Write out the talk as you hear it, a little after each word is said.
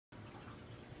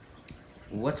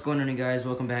What's going on, you guys?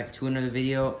 Welcome back to another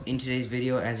video. In today's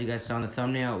video, as you guys saw in the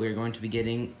thumbnail, we're going to be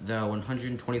getting the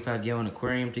 125 gallon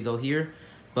aquarium to go here.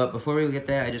 But before we get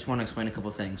that, I just want to explain a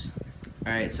couple things.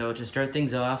 Alright, so to start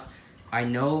things off, I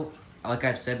know, like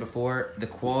I've said before, the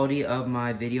quality of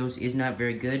my videos is not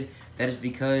very good. That is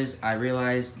because I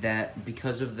realized that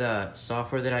because of the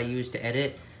software that I use to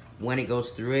edit, when it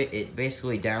goes through it, it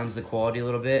basically downs the quality a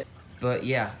little bit. But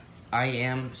yeah, I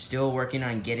am still working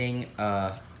on getting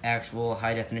actual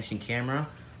high definition camera.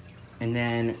 And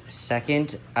then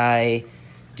second, I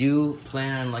do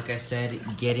plan on, like I said,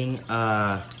 getting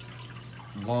a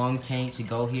long tank to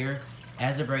go here.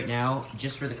 As of right now,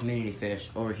 just for the community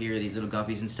fish over here, these little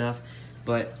guppies and stuff.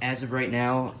 But as of right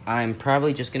now, I'm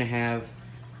probably just gonna have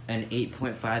an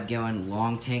 8.5 gallon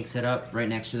long tank set up right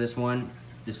next to this one,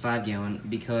 this 5 gallon,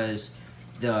 because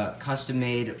the custom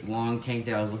made long tank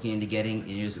that I was looking into getting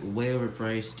is way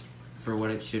overpriced for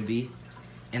what it should be.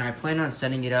 And I plan on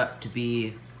setting it up to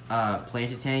be a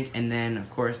planted tank, and then of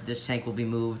course this tank will be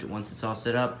moved once it's all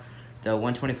set up. The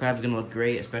 125 is gonna look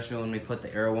great, especially when we put the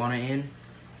arowana in.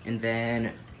 And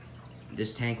then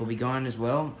this tank will be gone as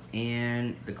well,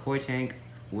 and the koi tank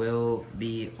will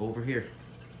be over here.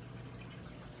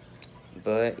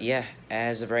 But yeah,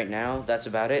 as of right now, that's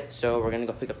about it. So we're gonna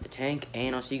go pick up the tank,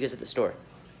 and I'll see you guys at the store.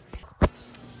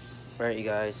 Alright, you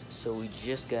guys, so we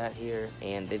just got here,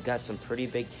 and they've got some pretty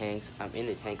big tanks. I'm in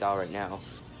the tank aisle right now.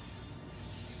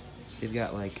 They've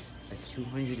got like a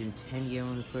 210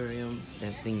 gallon aquarium.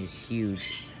 That thing is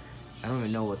huge. I don't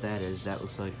even know what that is. That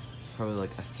looks like probably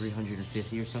like a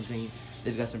 350 or something.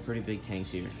 They've got some pretty big tanks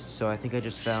here. So I think I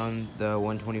just found the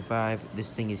 125.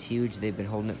 This thing is huge. They've been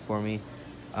holding it for me.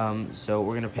 So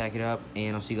we're gonna pack it up,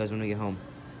 and I'll see you guys when we get home.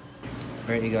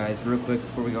 Alright, you guys, real quick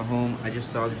before we go home, I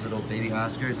just saw these little baby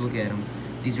Oscars. Look at them.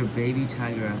 These are baby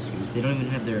tiger Oscars. They don't even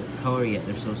have their color yet.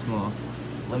 They're so small.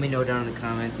 Let me know down in the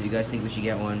comments if you guys think we should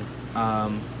get one.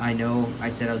 I know I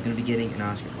said I was going to be getting an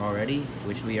Oscar already,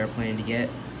 which we are planning to get,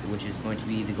 which is going to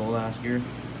be the gold Oscar.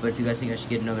 But if you guys think I should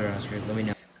get another Oscar, let me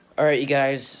know. Alright, you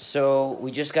guys, so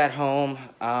we just got home.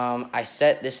 I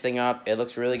set this thing up. It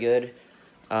looks really good.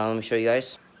 Let me show you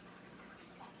guys.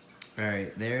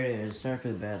 Alright, there it is. Sorry for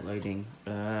the bad lighting.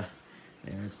 Yeah,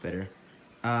 it's better.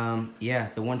 Yeah,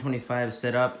 the 125 is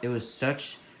set up. It was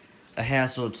such a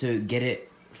hassle to get it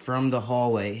from the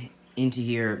hallway into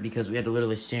here because we had to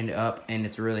literally stand it up, and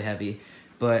it's really heavy.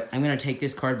 But I'm gonna take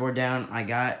this cardboard down. I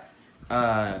got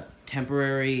a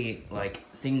temporary like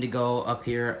thing to go up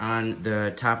here on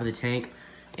the top of the tank,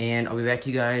 and I'll be back to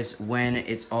you guys when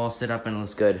it's all set up and it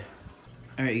looks good.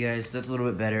 Alright, you guys, that's a little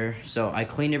bit better. So I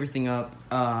cleaned everything up.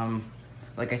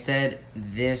 Like I said,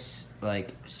 this like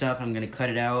stuff, I'm gonna cut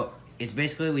it out. It's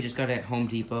basically, we just got it at Home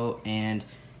Depot, and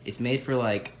it's made for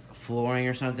like flooring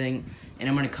or something. And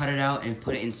I'm gonna cut it out and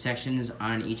put it in sections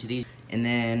on each of these. And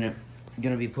then I'm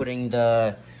gonna be putting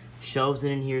the shelves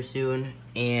in here soon.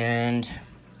 And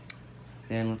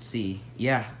then let's see.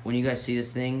 Yeah, when you guys see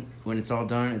this thing, when it's all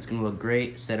done, it's gonna look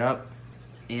great, set up.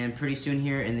 And pretty soon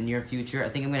here in the near future, I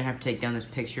think I'm gonna have to take down this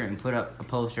picture and put up a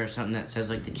poster or something that says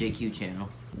like the JQ channel.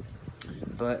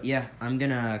 But yeah, I'm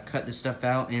gonna cut this stuff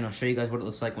out, and I'll show you guys what it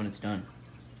looks like when it's done.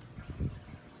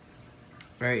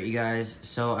 Alright, you guys,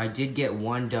 so I did get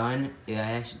one done. Yeah,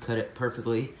 I actually cut it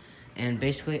perfectly. And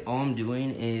basically all I'm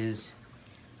doing is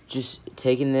just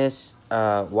taking this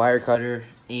wire cutter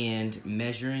and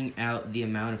measuring out the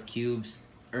amount of cubes,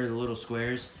 or the little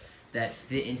squares, that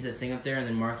fit into the thing up there, and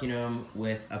then marking them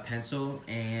with a pencil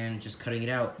and just cutting it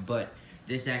out. But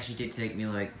this actually did take me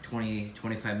like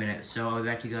 20-25 minutes, so I'll be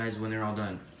back to you guys when they're all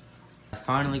done. I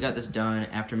finally got this done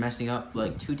after messing up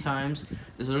like 2 times.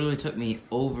 This literally took me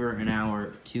over an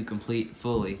hour to complete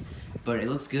fully, but it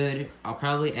looks good. I'll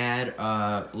probably add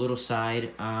a little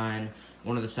side on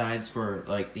one of the sides for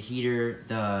like the heater,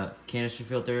 the canister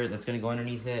filter that's gonna go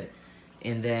underneath it,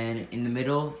 and then in the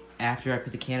middle, after I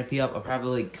put the canopy up, I'll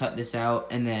probably cut this out,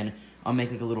 and then I'll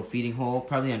make like a little feeding hole,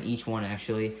 probably on each one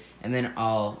actually, and then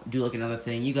I'll do like another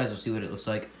thing. You guys will see what it looks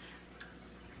like.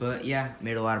 But yeah,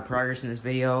 made a lot of progress in this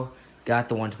video. Got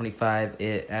the 125,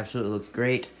 it absolutely looks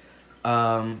great.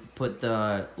 Put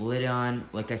the lid on.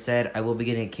 Like I said, I will be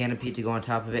getting a canopy to go on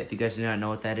top of it. If you guys do not know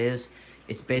what that is,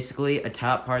 it's basically a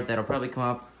top part that'll probably come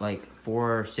up like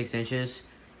 4 or 6 inches,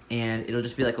 and it'll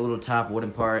just be like a little top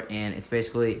wooden part, and it's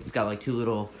basically, it's got like 2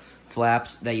 little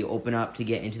flaps that you open up to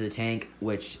get into the tank,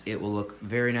 which it will look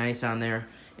very nice on there.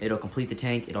 It'll complete the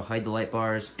tank, it'll hide the light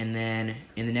bars, and then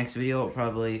in the next video, I'll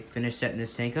probably finish setting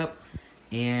this tank up,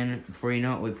 and before you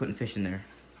know it, we'll be putting fish in there.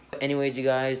 Anyways, you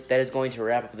guys, that is going to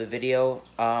wrap up the video.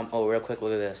 Oh, real quick,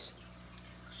 look at this.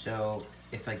 So,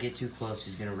 if I get too close,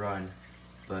 he's gonna run.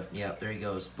 But, yeah, there he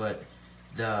goes. But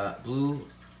the blue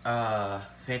Fanta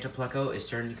Pleco is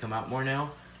starting to come out more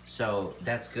now. So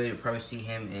that's good. You'll probably see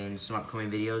him in some upcoming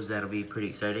videos. That'll be pretty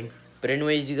exciting. But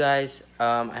anyways, you guys,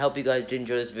 I hope you guys did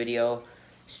enjoy this video.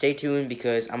 Stay tuned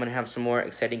because I'm going to have some more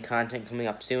exciting content coming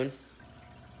up soon.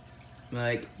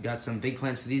 Like, got some big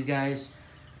plans for these guys.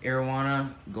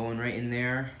 Arowana going right in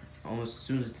there almost as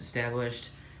soon as it's established.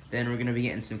 Then we're going to be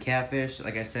getting some catfish,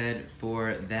 like I said,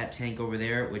 for that tank over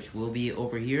there, which will be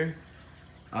over here.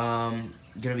 Going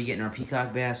to be getting our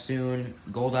peacock bass soon.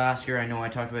 Gold Oscar, I know I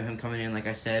talked about him coming in, like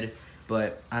I said,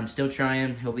 but I'm still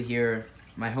trying. He'll be here.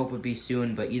 My hope would be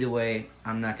soon, but either way,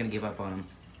 I'm not going to give up on him.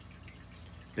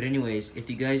 But anyways, if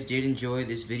you guys did enjoy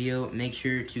this video, make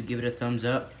sure to give it a thumbs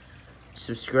up.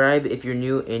 Subscribe if you're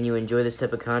new and you enjoy this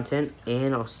type of content,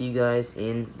 and I'll see you guys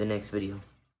in the next video.